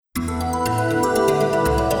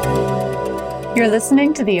You're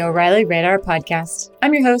listening to the O'Reilly Radar Podcast.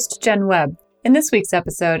 I'm your host, Jenn Webb. In this week's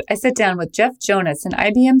episode, I sit down with Jeff Jonas, an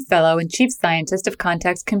IBM Fellow and Chief Scientist of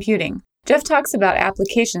Context Computing. Jeff talks about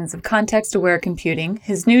applications of context-aware computing,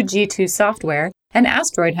 his new G2 software, and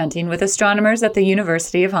asteroid hunting with astronomers at the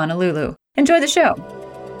University of Honolulu. Enjoy the show.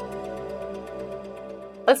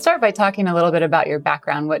 Let's start by talking a little bit about your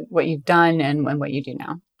background, what you've done and what you do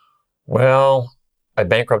now. Well, I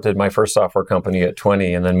bankrupted my first software company at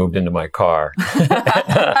 20 and then moved into my car.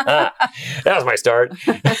 That was my start.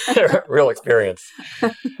 Real experience.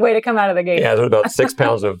 Way to come out of the gate. Yeah, there was about 6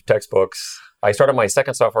 pounds of textbooks. I started my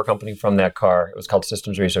second software company from that car. It was called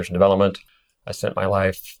Systems Research and Development. I spent my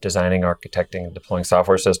life designing, architecting, and deploying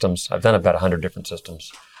software systems. I've done about 100 different systems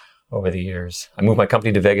over the years. I moved my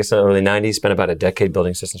company to Vegas in the early 90s, spent about a decade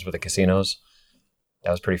building systems for the casinos.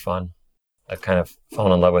 That was pretty fun. I've kind of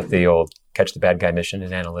fallen in love with the old catch the bad guy mission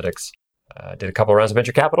in analytics. Did a couple of rounds of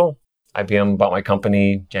venture capital. IBM bought my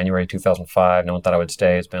company January 2005. No one thought I would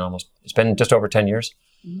stay. It's been just over 10 years.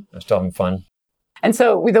 Mm-hmm. I'm still having fun. And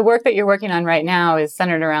so the work that you're working on right now is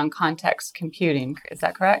centered around context computing. Is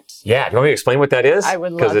that correct? Yeah. Do you want me to explain what that is? I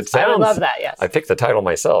would love that, yes. I picked the title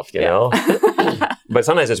myself, you know. But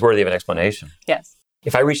sometimes it's worthy of an explanation. Yes.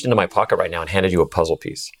 If I reached into my pocket right now and handed you a puzzle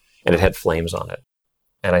piece and it had flames on it,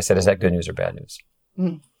 and I said, is that good news or bad news?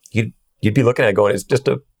 Mm. You'd be looking at it going, it's just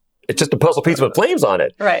a puzzle piece with flames on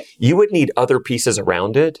it. Right. You would need other pieces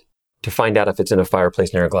around it to find out if it's in a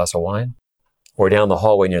fireplace near a glass of wine or down the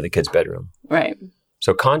hallway near the kid's bedroom. Right.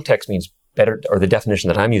 So context means better, or the definition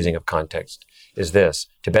that I'm using of context is this: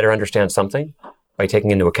 to better understand something by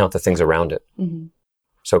taking into account the things around it. Mm-hmm.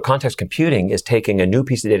 So context computing is taking a new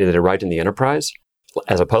piece of data that arrived in the enterprise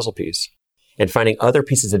as a puzzle piece and finding other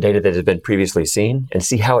pieces of data that have been previously seen and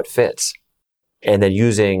see how it fits. And then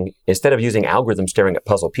instead of using algorithms staring at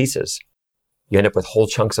puzzle pieces, you end up with whole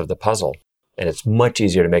chunks of the puzzle, and it's much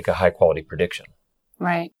easier to make a high quality prediction.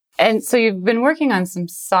 Right. And so you've been working on some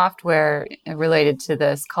software related to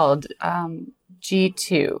this called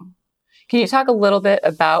G2. Can you talk a little bit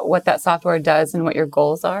about what that software does and what your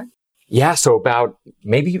goals are? Yeah. So about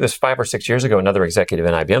maybe it was 5 or 6 years ago, another executive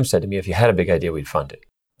in IBM said to me, if you had a big idea, we'd fund it.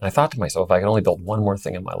 And I thought to myself, if I could only build one more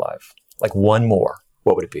thing in my life, like one more,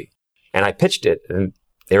 what would it be? And I pitched it, and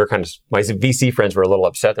they were my VC friends were a little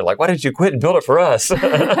upset. They're like, why didn't you quit and build it for us?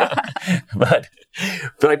 but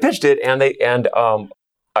I pitched it, and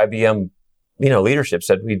IBM, leadership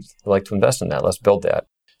said, we'd like to invest in that. Let's build that.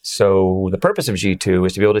 So the purpose of G2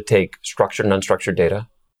 is to be able to take structured and unstructured data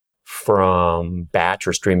from batch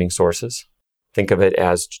or streaming sources. Think of it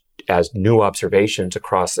as new observations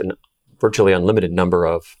across a virtually unlimited number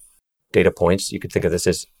of data points. You could think of this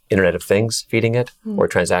as Internet of Things feeding it, or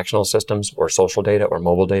transactional systems, or social data, or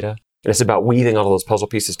mobile data. And it's about weaving all of those puzzle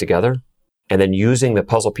pieces together and then using the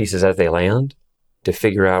puzzle pieces as they land to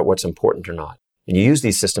figure out what's important or not. And you use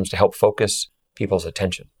these systems to help focus people's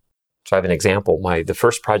attention. So I have an example. The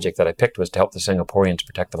first project that I picked was to help the Singaporeans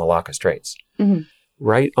protect the Malacca Straits. Mm-hmm.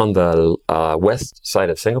 Right on the west side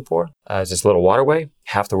of Singapore is this little waterway.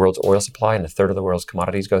 Half the world's oil supply and a third of the world's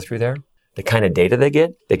commodities go through there. The kind of data they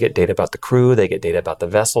get data about the crew, they get data about the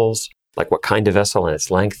vessels, like what kind of vessel and its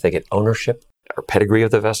length. They get ownership or pedigree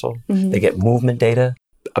of the vessel. Mm-hmm. They get movement data,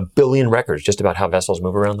 1 billion records just about how vessels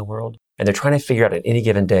move around the world. And they're trying to figure out at any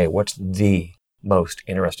given day what's the most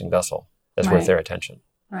interesting vessel that's worth their attention.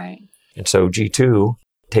 Right. And so G2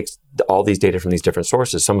 takes all these data from these different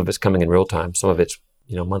sources. Some of it's coming in real time. Some of it's,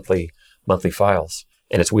 monthly files.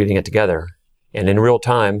 And it's weaving it together. And in real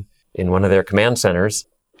time, in one of their command centers,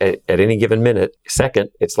 at any given second,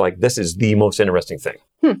 it's like, this is the most interesting thing.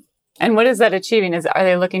 And what is that achieving? Are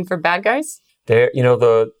they looking for bad guys? The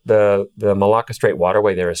Malacca Strait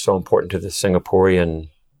waterway there is so important to the Singaporean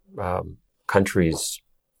country's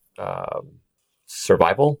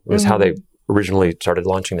survival. It was how they originally started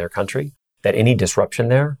launching their country. That any disruption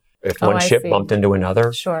there, if one ship bumped into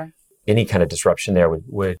another, any kind of disruption there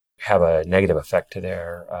would have a negative effect to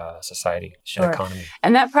their society and economy.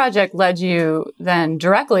 And that project led you then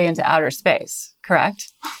directly into outer space,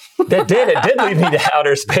 correct? It did lead me to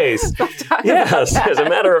outer space. Yes, as a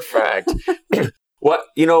matter of fact.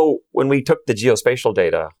 When we took the geospatial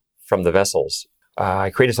data from the vessels,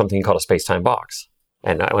 I created something called a space-time box.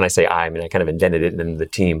 And when I say I kind of invented it, and then the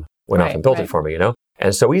team went off and built it for me,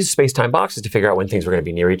 And so we used space-time boxes to figure out when things were going to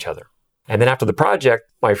be near each other. And then after the project,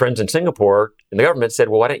 my friends in Singapore and the government said,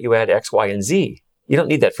 well, why don't you add X, Y, and Z? You don't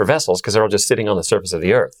need that for vessels because they're all just sitting on the surface of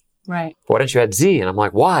the Earth. Right. Why don't you add Z? And I'm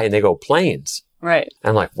like, why? And they go, planes. Right. And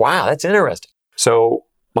I'm like, wow, that's interesting. So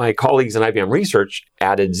my colleagues in IBM Research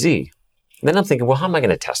added Z. And then I'm thinking, well, how am I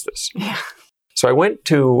going to test this? Yeah. So I went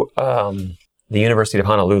to the University of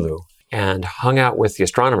Honolulu and hung out with the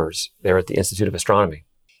astronomers there at the Institute of Astronomy.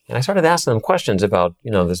 And I started asking them questions about,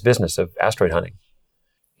 this business of asteroid hunting.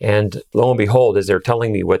 And lo and behold, as they're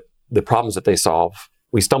telling me what the problems that they solve,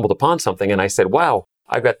 we stumbled upon something, and I said, wow,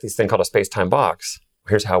 I've got this thing called a space-time box.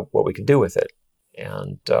 Here's what we can do with it.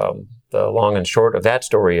 And the long and short of that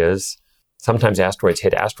story is sometimes asteroids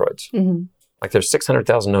hit asteroids. Mm-hmm. Like there's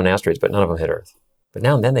 600,000 known asteroids, but none of them hit Earth. But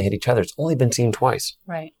now and then they hit each other. It's only been seen twice.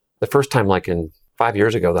 Right. The first time, like in 5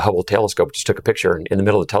 years ago, the Hubble telescope just took a picture, and in the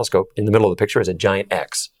middle of the telescope, in the middle of the picture is a giant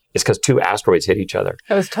X. It's because two asteroids hit each other.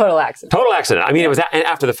 It was total accident. Total accident. I mean, it was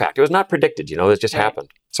after the fact. It was not predicted, it just happened.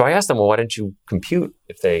 So I asked them, well, why didn't you compute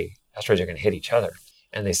if asteroids are going to hit each other?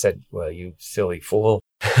 And they said, well, you silly fool.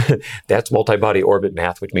 That's multi-body orbit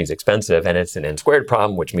math, which means expensive, and it's an n-squared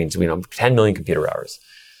problem, which means 10 million computer hours.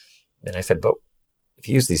 And I said, but if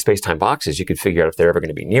you use these space-time boxes, you could figure out if they're ever going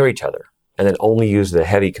to be near each other, and then only use the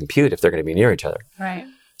heavy compute if they're going to be near each other. Right.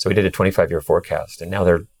 So we did a 25-year forecast, and now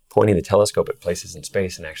they're pointing the telescope at places in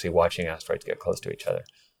space and actually watching asteroids get close to each other.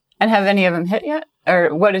 And have any of them hit yet?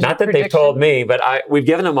 Or what is your prediction? Not that they've told me, but we've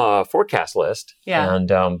given them a forecast list. Yeah.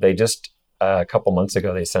 And they just, a couple months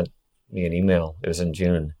ago, they sent me an email. It was in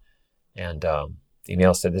June. And the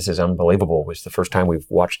email said, this is unbelievable. It's the first time we've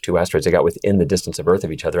watched two asteroids. They got within the distance of Earth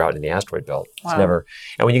of each other out in the asteroid belt. Wow. It's never,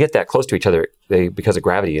 and when you get that close to each other, because of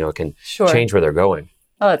gravity, it can change where they're going.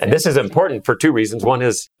 Oh, and this is important for two reasons. One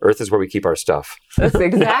is Earth is where we keep our stuff. That's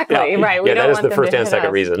exactly right. That is the first and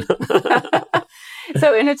second reason.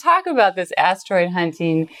 So in a talk about this asteroid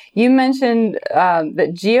hunting, you mentioned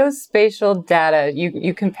that geospatial data,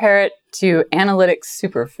 you compare it to analytic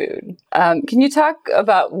superfood. Can you talk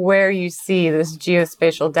about where you see this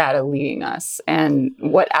geospatial data leading us and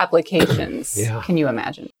what applications can you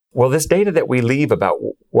imagine? Well, this data that we leave about,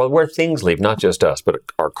 where things leave, not just us, but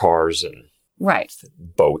our cars and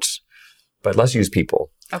boats. But let's use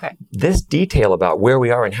people. Okay. This detail about where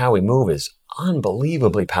we are and how we move is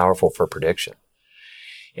unbelievably powerful for prediction.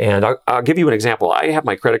 And I'll give you an example. I have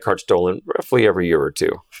my credit card stolen roughly every year or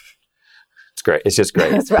two. It's great. It's just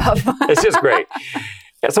great. It's rough. It's just great.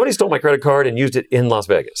 And somebody stole my credit card and used it in Las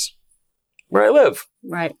Vegas, where I live.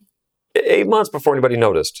 Right. 8 months before anybody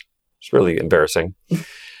noticed. It's really embarrassing.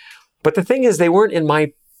 But the thing is, they weren't in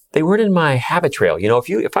my habit trail.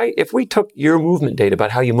 If we took your movement data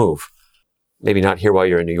about how you move, maybe not here while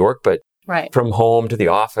you're in New York, but from home to the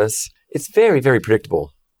office, it's very, very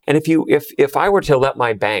predictable. And if I were to let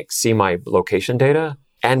my bank see my location data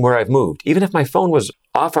and where I've moved, even if my phone was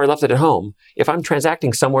off or I left it at home, if I'm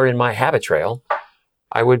transacting somewhere in my habit trail,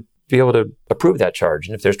 I would be able to approve that charge.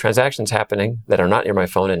 And if there's transactions happening that are not near my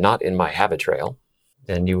phone and not in my habit trail,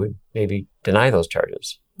 then you would maybe deny those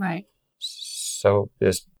charges. Right. So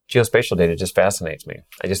this geospatial data just fascinates me.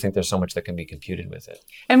 I just think there's so much that can be computed with it.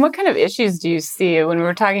 And what kind of issues do you see when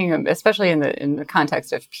we're talking, especially in the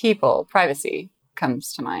context of people, privacy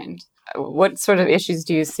comes to mind? What sort of issues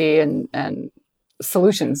do you see and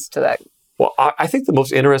solutions to that? Well, I think the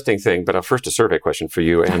most interesting thing, but first a survey question for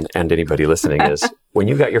you and anybody listening is, when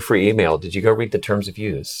you got your free email, did you go read the terms of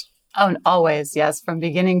use? Oh, always, yes, from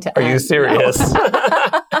beginning to end. Are you serious?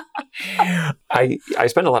 No. I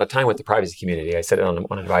spend a lot of time with the privacy community. I sit on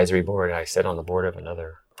an advisory board. I sit on the board of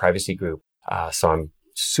another privacy group. So I'm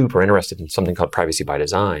super interested in something called privacy by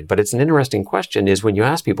design. But it's an interesting question is when you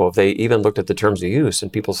ask people if they even looked at the terms of use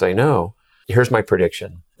and people say no, here's my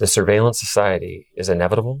prediction. The surveillance society is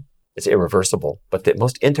inevitable. It's irreversible. But the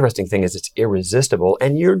most interesting thing is it's irresistible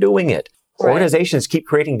and you're doing it. Right. Organizations keep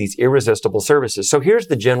creating these irresistible services. So here's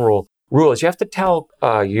the general rule is you have to tell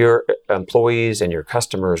your employees and your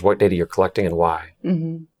customers what data you're collecting and why,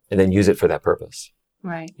 and then use it for that purpose.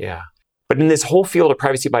 Right. Yeah. But in this whole field of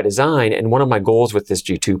privacy by design, and one of my goals with this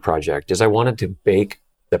G2 project is I wanted to bake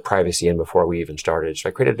the privacy in before we even started.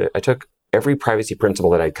 So I took every privacy principle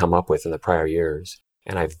that I'd come up with in the prior years,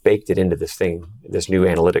 and I've baked it into this new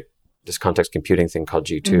analytic, this context computing thing called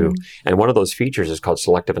G2. And one of those features is called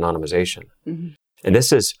selective anonymization. And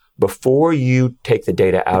this is before you take the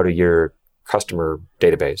data out of your customer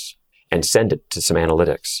database and send it to some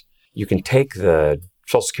analytics, you can take the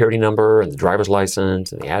social security number and the driver's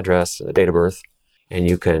license and the address and the date of birth, and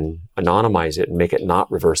you can anonymize it and make it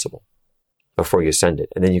not reversible before you send it.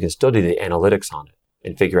 And then you can still do the analytics on it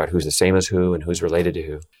and figure out who's the same as who and who's related to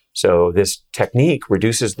who. So this technique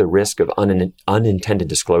reduces the risk of unintended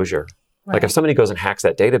disclosure. Right. Like if somebody goes and hacks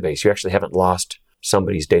that database, you actually haven't lost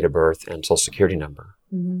somebody's date of birth and social security number.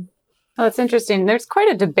 Oh, that's interesting. There's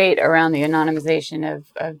quite a debate around the anonymization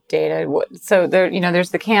of data. So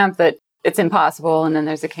there's the camp that it's impossible, and then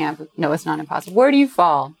there's a camp of, no, it's not impossible. Where do you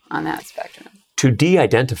fall on that spectrum? To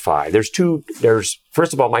de-identify, there's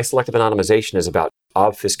first of all, my selective anonymization is about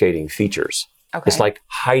obfuscating features. Okay. It's like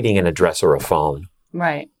hiding an address or a phone,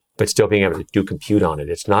 Right. but still being able to do compute on it.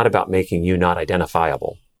 It's not about making you not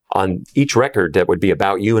identifiable. On each record that would be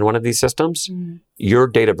about you in one of these systems, your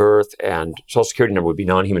date of birth and social security number would be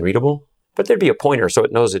non-human readable, but there'd be a pointer so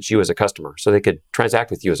it knows it's you as a customer, so they could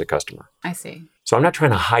transact with you as a customer. I see. So I'm not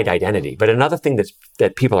trying to hide identity, but another thing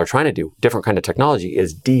that people are trying to do, different kind of technology,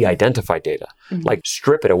 is de-identify data, like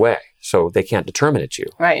strip it away so they can't determine it's you.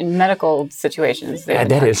 Right, in medical situations. And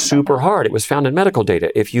that is super hard. It was found in medical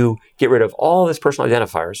data. If you get rid of all this personal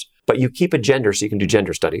identifiers, but you keep a gender so you can do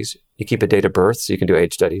gender studies, you keep a date of birth so you can do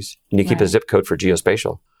age studies, and you keep a zip code for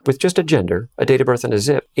geospatial. With just a gender, a date of birth, and a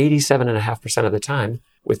zip, 87.5% of the time,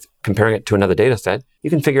 with comparing it to another data set, you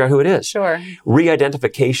can figure out who it is. Sure.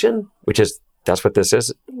 Re-identification, that's what this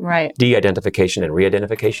is. Right. De-identification and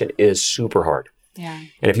re-identification is super hard. Yeah.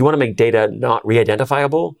 And if you want to make data not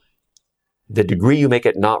re-identifiable, the degree you make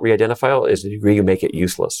it not re-identifiable is the degree you make it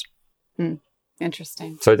useless.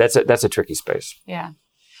 Interesting. So that's a tricky space. Yeah.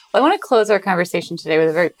 Well, I want to close our conversation today with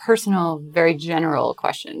a very personal, very general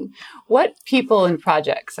question. What people and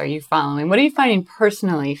projects are you following? What are you finding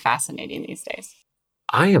personally fascinating these days?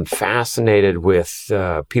 I am fascinated with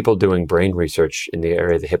people doing brain research in the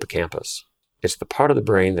area of the hippocampus. It's the part of the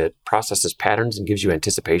brain that processes patterns and gives you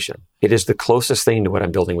anticipation. It is the closest thing to what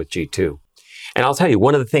I'm building with G2. And I'll tell you,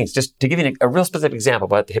 one of the things, just to give you a real specific example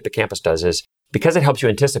of what the hippocampus does is, because it helps you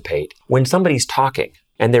anticipate, when somebody's talking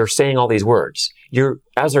and they're saying all these words,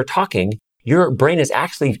 as they're talking, your brain is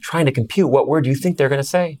actually trying to compute what word you think they're going to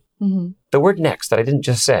say. The word next that I didn't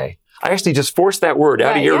just say. I actually just forced that word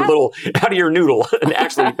out of your out of your noodle, and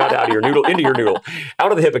actually not out of your noodle, into your noodle,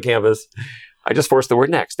 out of the hippocampus. I just forced the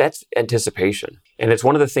word next. That's anticipation. And it's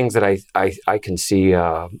one of the things that I can see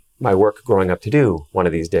my work growing up to do one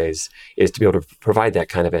of these days is to be able to provide that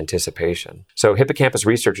kind of anticipation. So hippocampus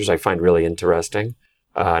researchers I find really interesting.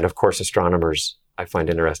 And of course, astronomers I find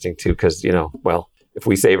interesting too, because, if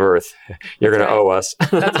we save Earth, you're going to owe us.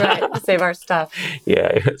 That's right. Save our stuff. Yeah,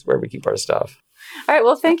 it's where we keep our stuff. All right.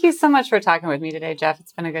 Well, thank you so much for talking with me today, Jeff.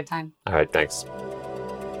 It's been a good time. All right. Thanks.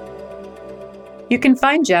 You can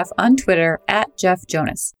find Jeff on Twitter at Jeff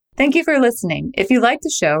Jonas. Thank you for listening. If you like the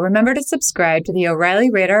show, remember to subscribe to the O'Reilly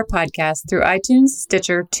Radar podcast through iTunes,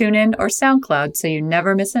 Stitcher, TuneIn, or SoundCloud so you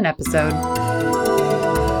never miss an episode.